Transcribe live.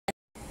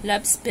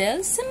Love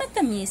spell sa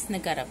matamis na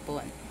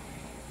garapon.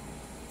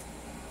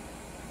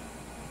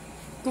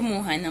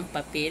 Kumuha ng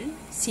papel,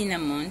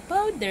 cinnamon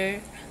powder,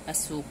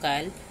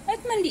 asukal, at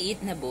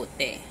maliit na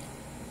bote.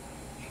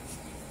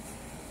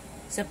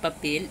 Sa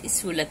papel,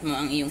 isulat mo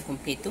ang iyong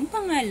kumpletong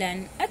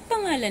pangalan at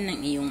pangalan ng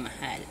iyong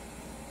mahal.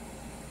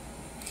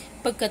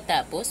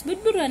 Pagkatapos,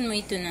 budburan mo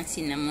ito ng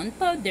cinnamon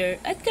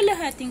powder at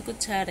kalahating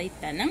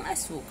kutsarita ng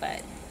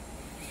asukal.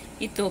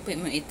 Itope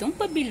mo itong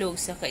pabilog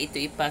saka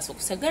ito ipasok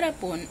sa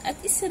garapon at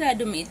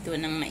isarado mo ito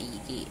ng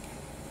maigi.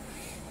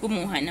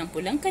 Kumuha ng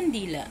pulang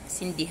kandila,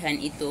 sindihan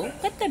ito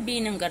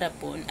katabi ng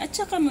garapon at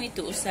saka mo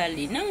ito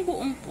usali ng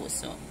buong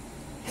puso.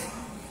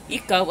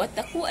 Ikaw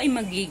at ako ay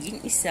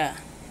magiging isa.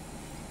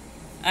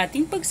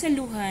 Ating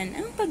pagsaluhan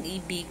ang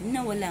pag-ibig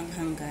na walang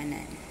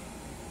hangganan.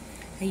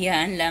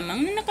 Hayaan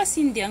lamang na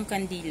nakasindi ang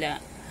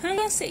kandila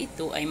hanggang sa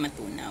ito ay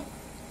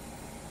matunaw.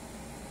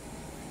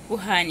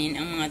 Kuhanin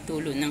ang mga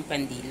tulo ng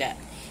kandila.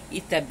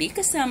 Itabi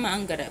kasama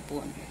ang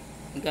garapon.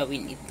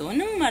 Gawin ito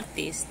ng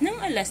Martes ng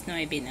alas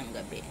 9 ng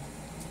gabi.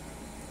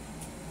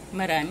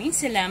 Maraming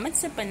salamat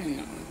sa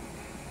panonood.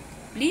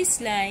 Please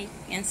like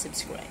and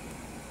subscribe.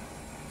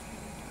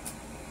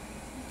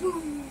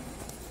 Boom!